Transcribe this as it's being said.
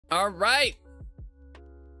All right.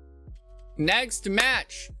 Next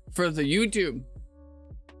match for the YouTube.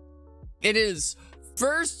 It is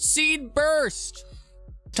first seed Burst.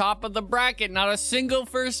 Top of the bracket. Not a single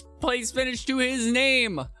first place finish to his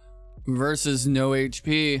name. Versus No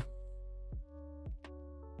HP.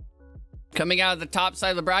 Coming out of the top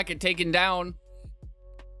side of the bracket, taking down.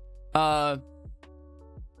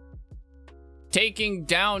 Taking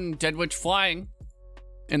down Dead Witch Flying.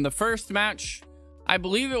 In the first match, I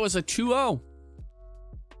believe it was a 2-0.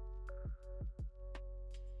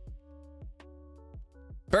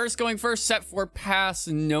 Burst going first, set 4 pass,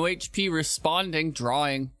 No HP responding,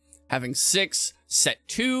 drawing, having 6, set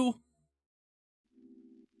 2.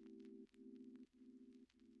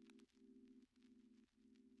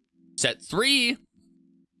 Set 3.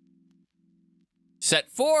 Set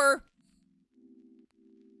 4.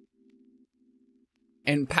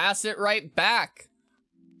 And pass it right back.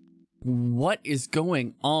 What is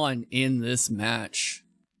going on in this match?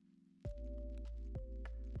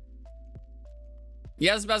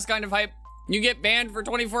 Yes, best kind of hype. You get banned for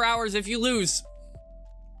 24 hours if you lose.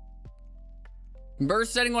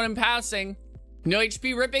 Burst setting 1 and passing. No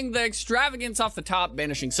HP ripping the extravagance off the top,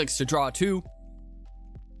 banishing 6 to draw 2.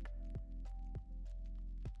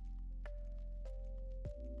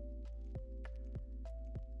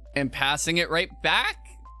 And passing it right back.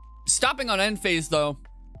 Stopping on end phase though.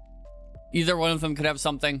 Either one of them could have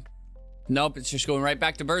something. Nope, it's just going right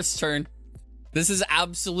back to Burst's turn. This is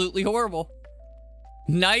absolutely horrible.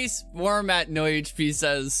 Nice format, No HP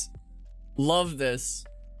says. Love this.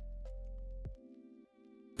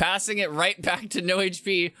 Passing it right back to No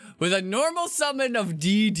HP with a normal summon of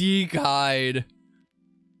DD Guide.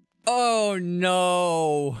 Oh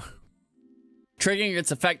no. Triggering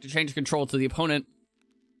its effect to change control to the opponent.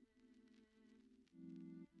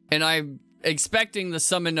 And I'm expecting the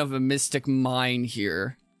summon of a Mystic Mine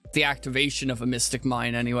here. The activation of a Mystic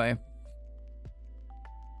Mine anyway.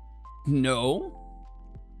 No.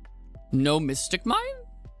 No Mystic Mine?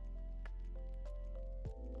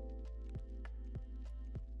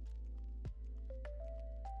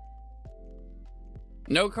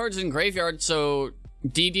 No cards in graveyard, so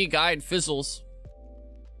DD Guide fizzles.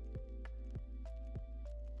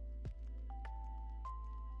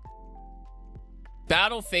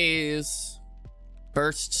 Battle phase.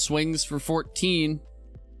 Burst swings for 14.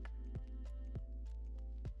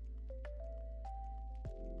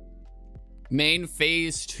 Main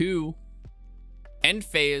phase 2. End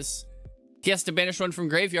phase. He has to banish 1 from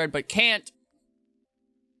graveyard, but can't.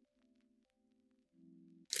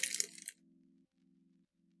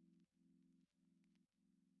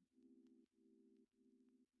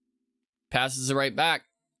 Passes it right back.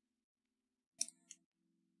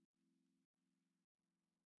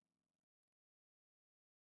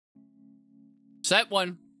 Set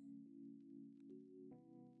 1.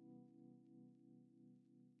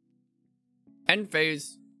 End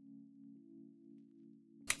phase.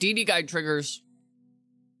 DD Guide triggers.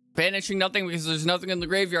 Banishing nothing because there's nothing in the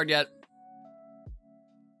graveyard yet.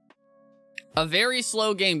 A very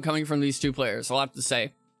slow game coming from these two players, I'll have to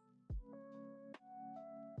say.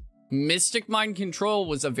 Mystic Mind Control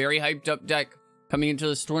was a very hyped up deck coming into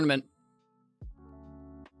this tournament.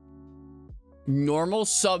 Normal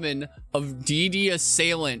summon of DD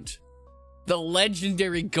Assailant. The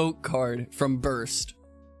legendary GOAT card from Burst.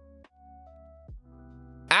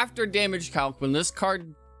 After damage calc, when this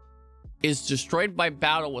card is destroyed by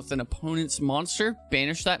battle with an opponent's monster,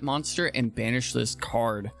 banish that monster and banish this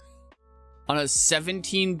card. On a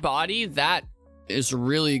 17 body, that is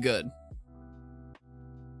really good.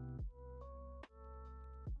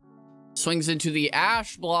 Swings into the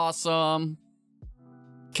Ash Blossom.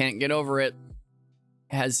 Can't get over it.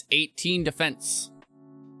 Has 18 defense.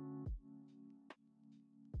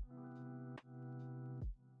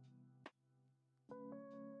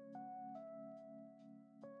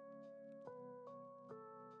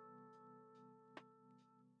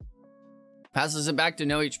 Passes it back to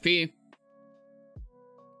No HP.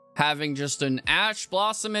 Having just an Ash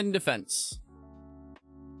Blossom in defense.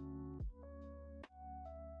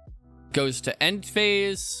 Goes to end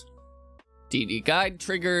phase. DD Guide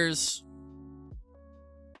triggers.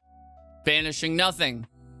 Banishing nothing.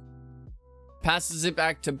 Passes it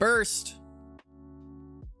back to Burst.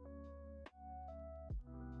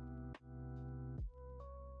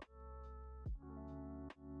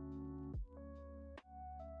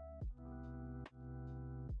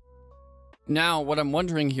 Now, what I'm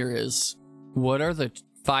wondering here is, what are the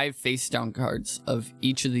 5 face down cards of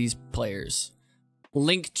each of these players?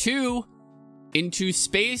 Link 2 into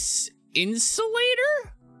Space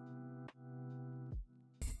Insulator?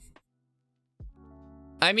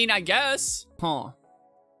 I mean, I guess. Huh.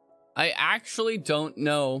 I actually don't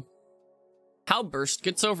know how Burst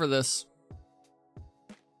gets over this.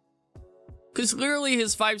 Because literally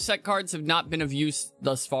his 5-set cards have not been of use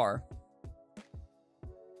thus far.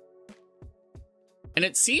 And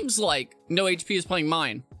it seems like No HP is playing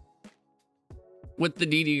mine. With the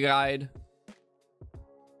DD Guide.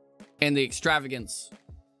 And the Extravagance.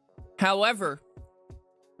 However,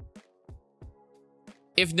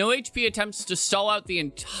 if No HP attempts to stall out the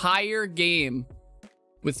entire game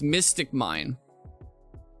with Mystic Mine,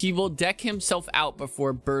 he will deck himself out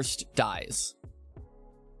before Burst dies.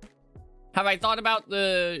 Have I thought about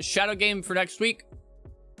the Shadow game for next week?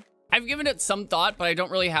 I've given it some thought, but I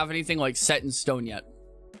don't really have anything like set in stone yet.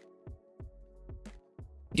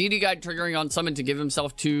 DD Guide triggering on summon to give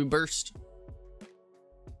himself to Burst.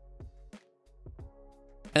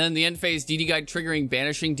 And then the end phase, DD Guide triggering,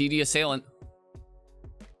 banishing DD Assailant.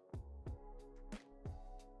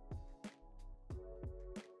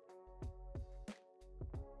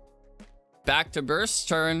 Back to Burst's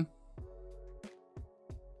turn.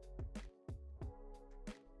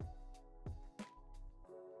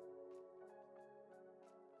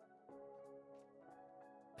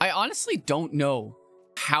 I honestly don't know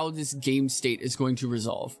how this game state is going to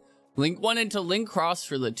resolve. Link 1 into Link Cross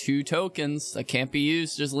for the 2 tokens that can't be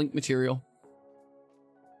used as Link material.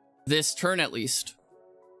 This turn at least.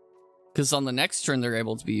 Because on the next turn they're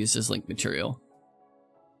able to be used as Link material.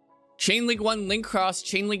 Chain Link 1, Link Cross,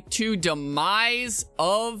 Chain Link 2, Demise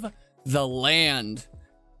of the Land.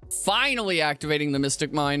 Finally activating the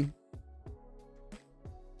Mystic Mine.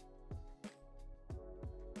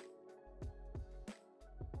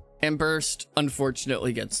 And Burst,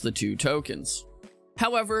 unfortunately, gets the 2 tokens.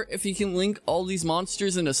 However, if he can link all these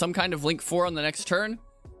monsters into some kind of Link 4 on the next turn,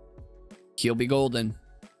 he'll be golden.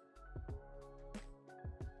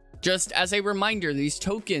 Just as a reminder, these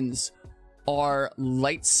tokens are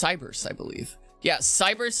Light Cyberse, I believe. Yeah,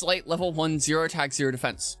 Cyberse Light level 1, 0 attack, 0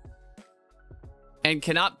 defense. And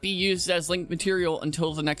cannot be used as Link material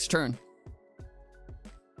until the next turn.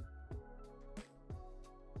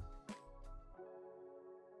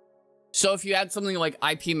 So if you had something like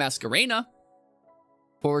IP Masquerena,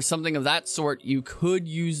 or something of that sort, you could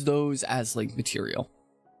use those as Link material.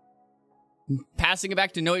 Passing it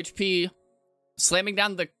back to No HP, slamming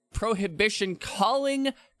down the Prohibition,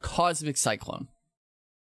 calling Cosmic Cyclone.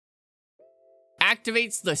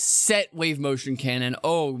 Activates the set Wave Motion Cannon.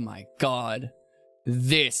 Oh my god.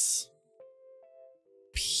 This.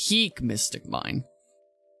 Peak Mystic Mine.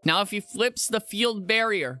 Now if he flips the Field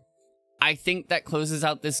Barrier, I think that closes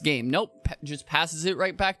out this game. Nope, just passes it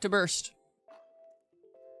right back to Burst.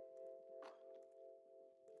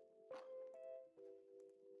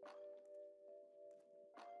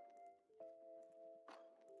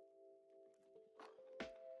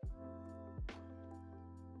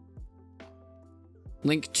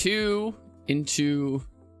 Link 2 into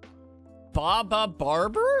Baba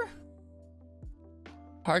Barber?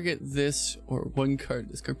 Target this or one card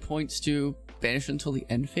this card points to, banish until the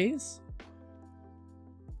end phase?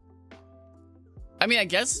 I mean, I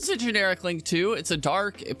guess it's a generic Link 2. It's a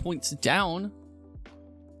dark, it points down.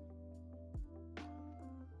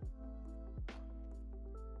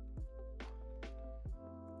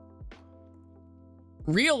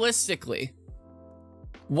 Realistically,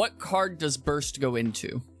 what card does Burst go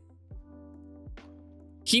into?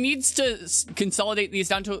 He needs to consolidate these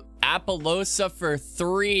down to Apollousa for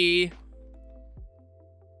 3.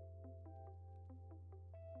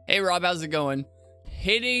 Hey Rob, how's it going?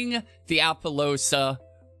 Hitting the Apollousa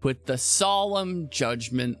with the Solemn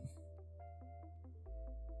Judgment.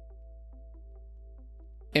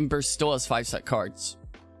 And Burst still has 5-set cards.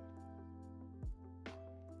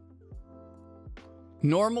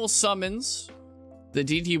 Normal summons the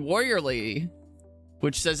DT Warrior Lady,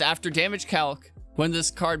 which says after damage calc, when this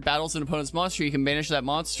card battles an opponent's monster, you can banish that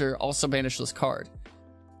monster, also banish this card.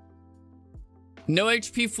 No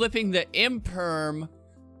HP flipping the Imperm,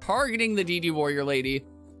 targeting the DD Warrior Lady,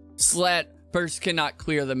 so that Burst cannot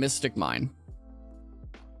clear the Mystic Mine.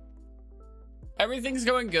 Everything's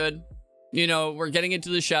going good. You know, we're getting into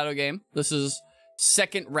the Shadow game. This is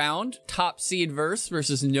second round, top seed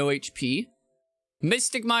versus no HP.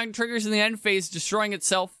 Mystic Mine triggers in the end phase, destroying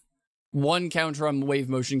itself. 1 counter on Wave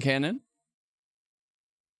Motion Cannon.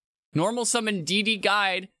 Normal summon DD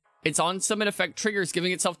Guide. Its on summon effect triggers,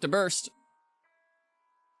 giving itself to Burst.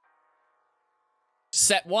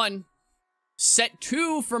 Set 1. Set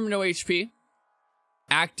 2 from no HP.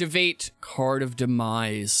 Activate Card of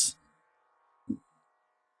Demise.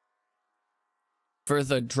 For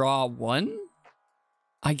the draw 1,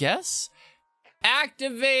 I guess?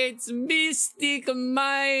 Activates Mystic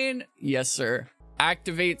Mine. Yes, sir.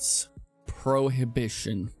 Activates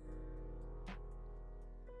Prohibition.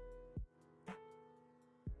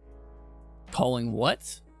 Calling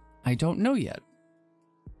what? I don't know yet.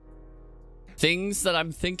 Things that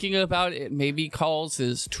I'm thinking about it maybe calls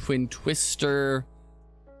is Twin Twister.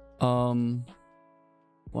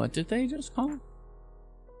 What did they just call?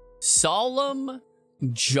 Solemn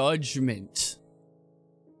Judgment.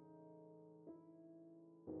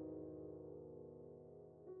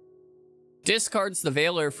 Discards the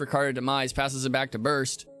Veiler for card of demise, passes it back to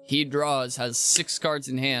Burst. He draws, has 6 cards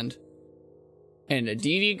in hand. And a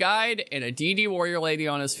DD Guide and a DD Warrior Lady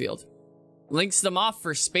on his field. Links them off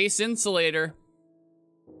for Space Insulator.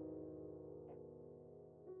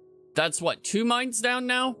 That's what, 2 mines down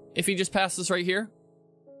now? If he just passes right here?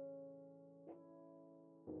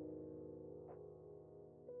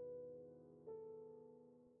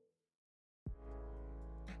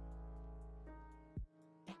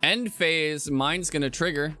 End phase, mine's gonna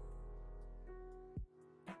trigger.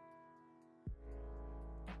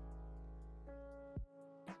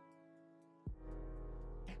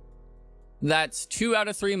 That's 2 out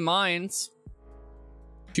of 3 mines.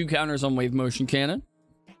 2 counters on Wave Motion Cannon.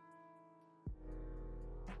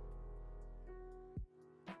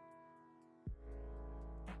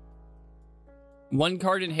 One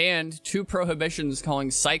card in hand, 2 prohibitions calling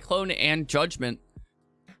Cyclone and Judgment.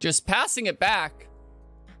 Just passing it back.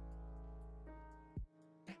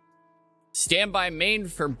 Standby main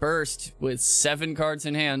for Burst with 7 cards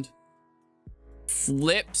in hand.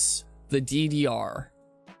 Flips the DDR.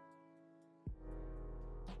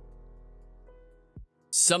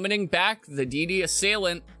 Summoning back the DD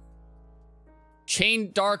Assailant.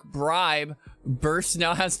 Chain Dark Bribe. Burst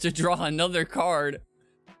now has to draw another card.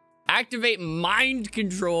 Activate Mind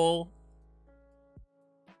Control.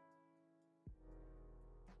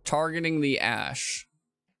 Targeting the Ash.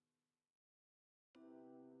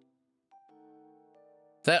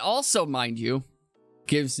 That also, mind you,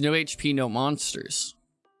 gives no HP, no monsters.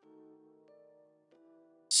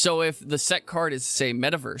 So if the set card is, say,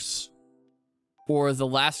 Metaverse, or the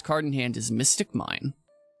last card in hand is Mystic Mine,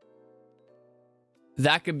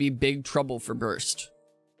 that could be big trouble for Burst.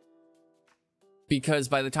 Because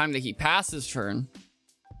by the time that he passes turn,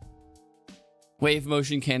 Wave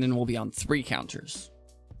Motion Cannon will be on 3 counters.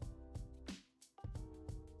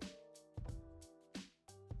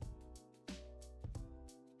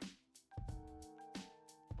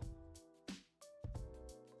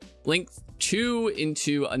 Link 2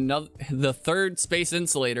 into the 3rd Space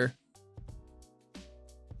Insulator.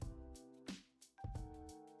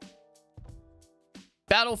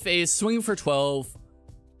 Battle phase, swing for 12.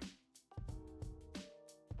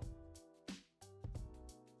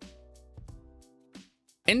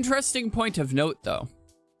 Interesting point of note, though.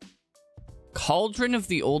 Cauldron of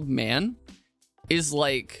the Old Man is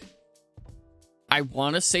like, I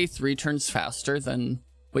want to say 3 turns faster than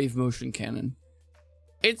Wave Motion Cannon.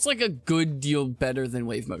 It's like a good deal better than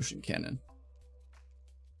Wave Motion Cannon.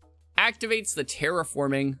 Activates the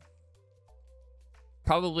Terraforming.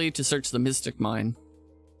 Probably to search the Mystic Mine.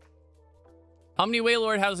 Omni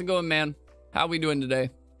Wailord, how's it going, man? How we doing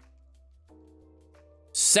today?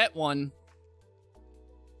 Set 1.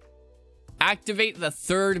 Activate the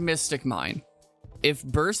 3rd Mystic Mine. If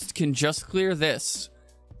Burst can just clear this,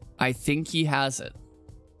 I think he has it.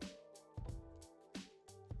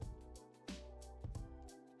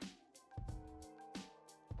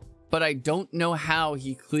 But I don't know how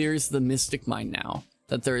he clears the Mystic Mine now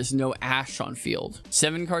that there is no Ash on field.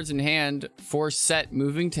 7 cards in hand, 4 set,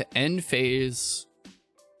 moving to end phase.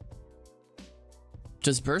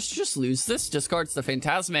 Does Burst just lose this? Discards the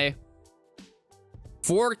Phantasme.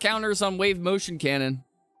 4 counters on Wave Motion Cannon.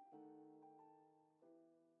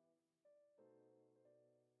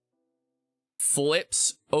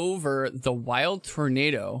 Flips over the Wild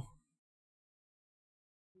Tornado.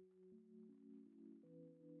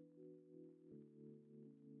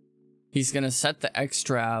 He's going to set the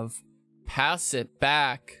Extrav, pass it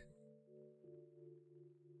back.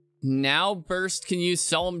 Now Burst can use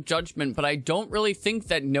Solemn Judgment, but I don't really think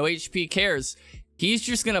that no HP cares. He's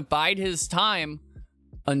just going to bide his time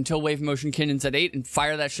until Wave Motion Cannon's at 8 and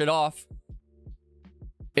fire that shit off.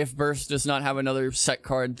 If Burst does not have another set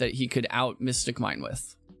card that he could out Mystic Mine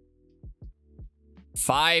with.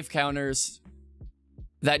 5 counters.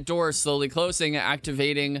 That door is slowly closing,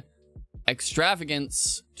 activating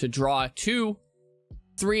Extravagance to draw 2.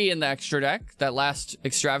 3 in the extra deck. That last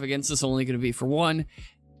Extravagance is only going to be for 1.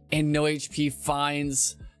 And no HP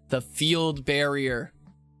finds the Field Barrier.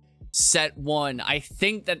 Set 1. I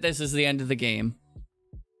think that this is the end of the game.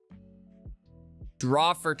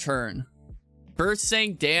 Draw for turn. Burst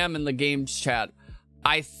saying damn in the game's chat.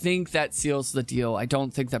 I think that seals the deal. I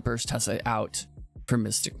don't think that Burst has it out for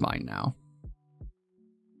Mystic Mine now.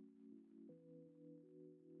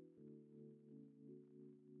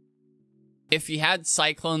 If he had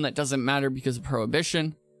Cyclone, that doesn't matter because of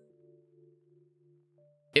Prohibition.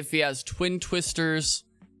 If he has Twin Twisters,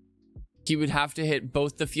 he would have to hit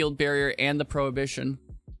both the Field Barrier and the Prohibition.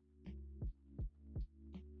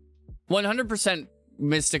 100%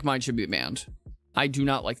 Mystic Mine should be banned. I do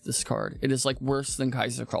not like this card. It is like worse than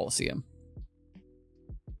Kaiser Coliseum.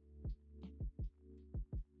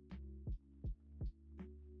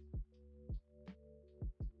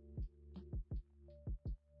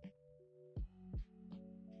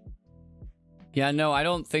 Yeah, no, I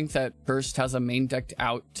don't think that Burst has a main decked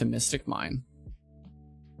out to Mystic Mine.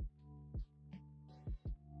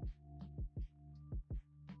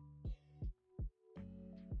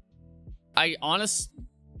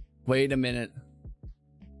 Wait a minute.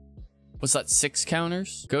 Was that 6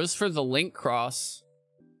 counters? Goes for the Link Cross.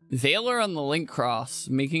 Valor on the Link Cross,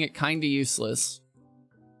 making it kinda useless.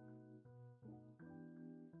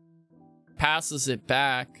 Passes it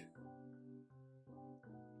back.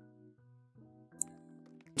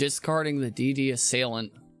 Discarding the DD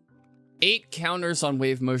Assailant. 8 counters on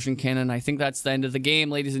Wave Motion Cannon. I think that's the end of the game,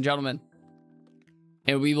 ladies and gentlemen.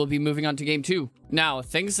 And we will be moving on to game 2. Now,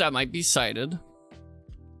 things that might be cited.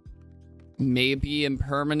 Maybe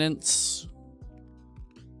Impermanence.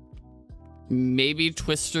 Maybe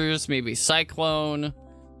Twisters. Maybe Cyclone.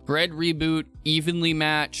 Red Reboot. Evenly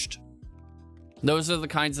matched. Those are the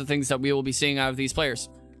kinds of things that we will be seeing out of these players.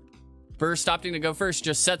 Burst opting to go first.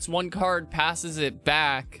 Just sets 1 card. Passes it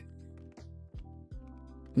back.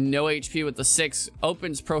 No HP with the 6.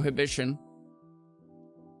 Opens Prohibition.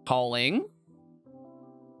 Calling.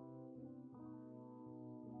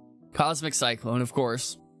 Cosmic Cyclone, of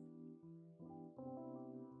course.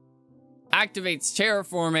 Activates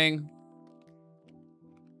Terraforming.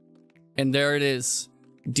 And there it is.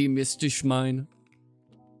 Die Mystic Mine.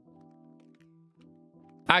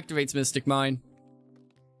 Activates Mystic Mine.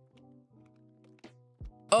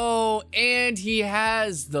 Oh, and he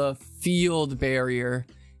has the Field Barrier.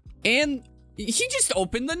 And he just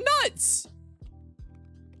opened the nuts.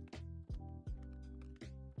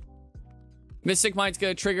 Mystic Mine's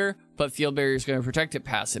gonna trigger, but Field Barrier's gonna protect it,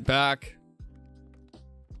 pass it back.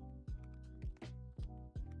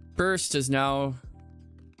 Burst is now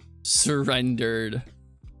surrendered.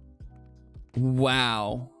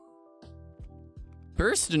 Wow.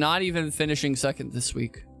 Burst not even finishing second this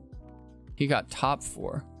week. He got top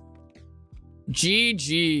 4.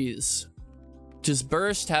 GG's. Does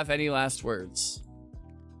Burst have any last words?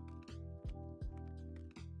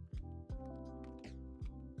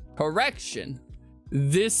 Correction.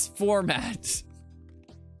 This format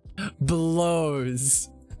blows.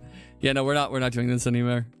 Yeah, no, we're not doing this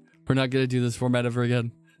anymore. We're not gonna do this format ever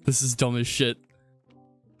again. This is dumb as shit.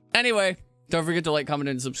 Anyway, don't forget to like, comment,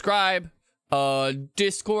 and subscribe.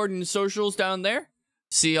 Discord and socials down there.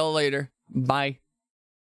 See y'all later. Bye.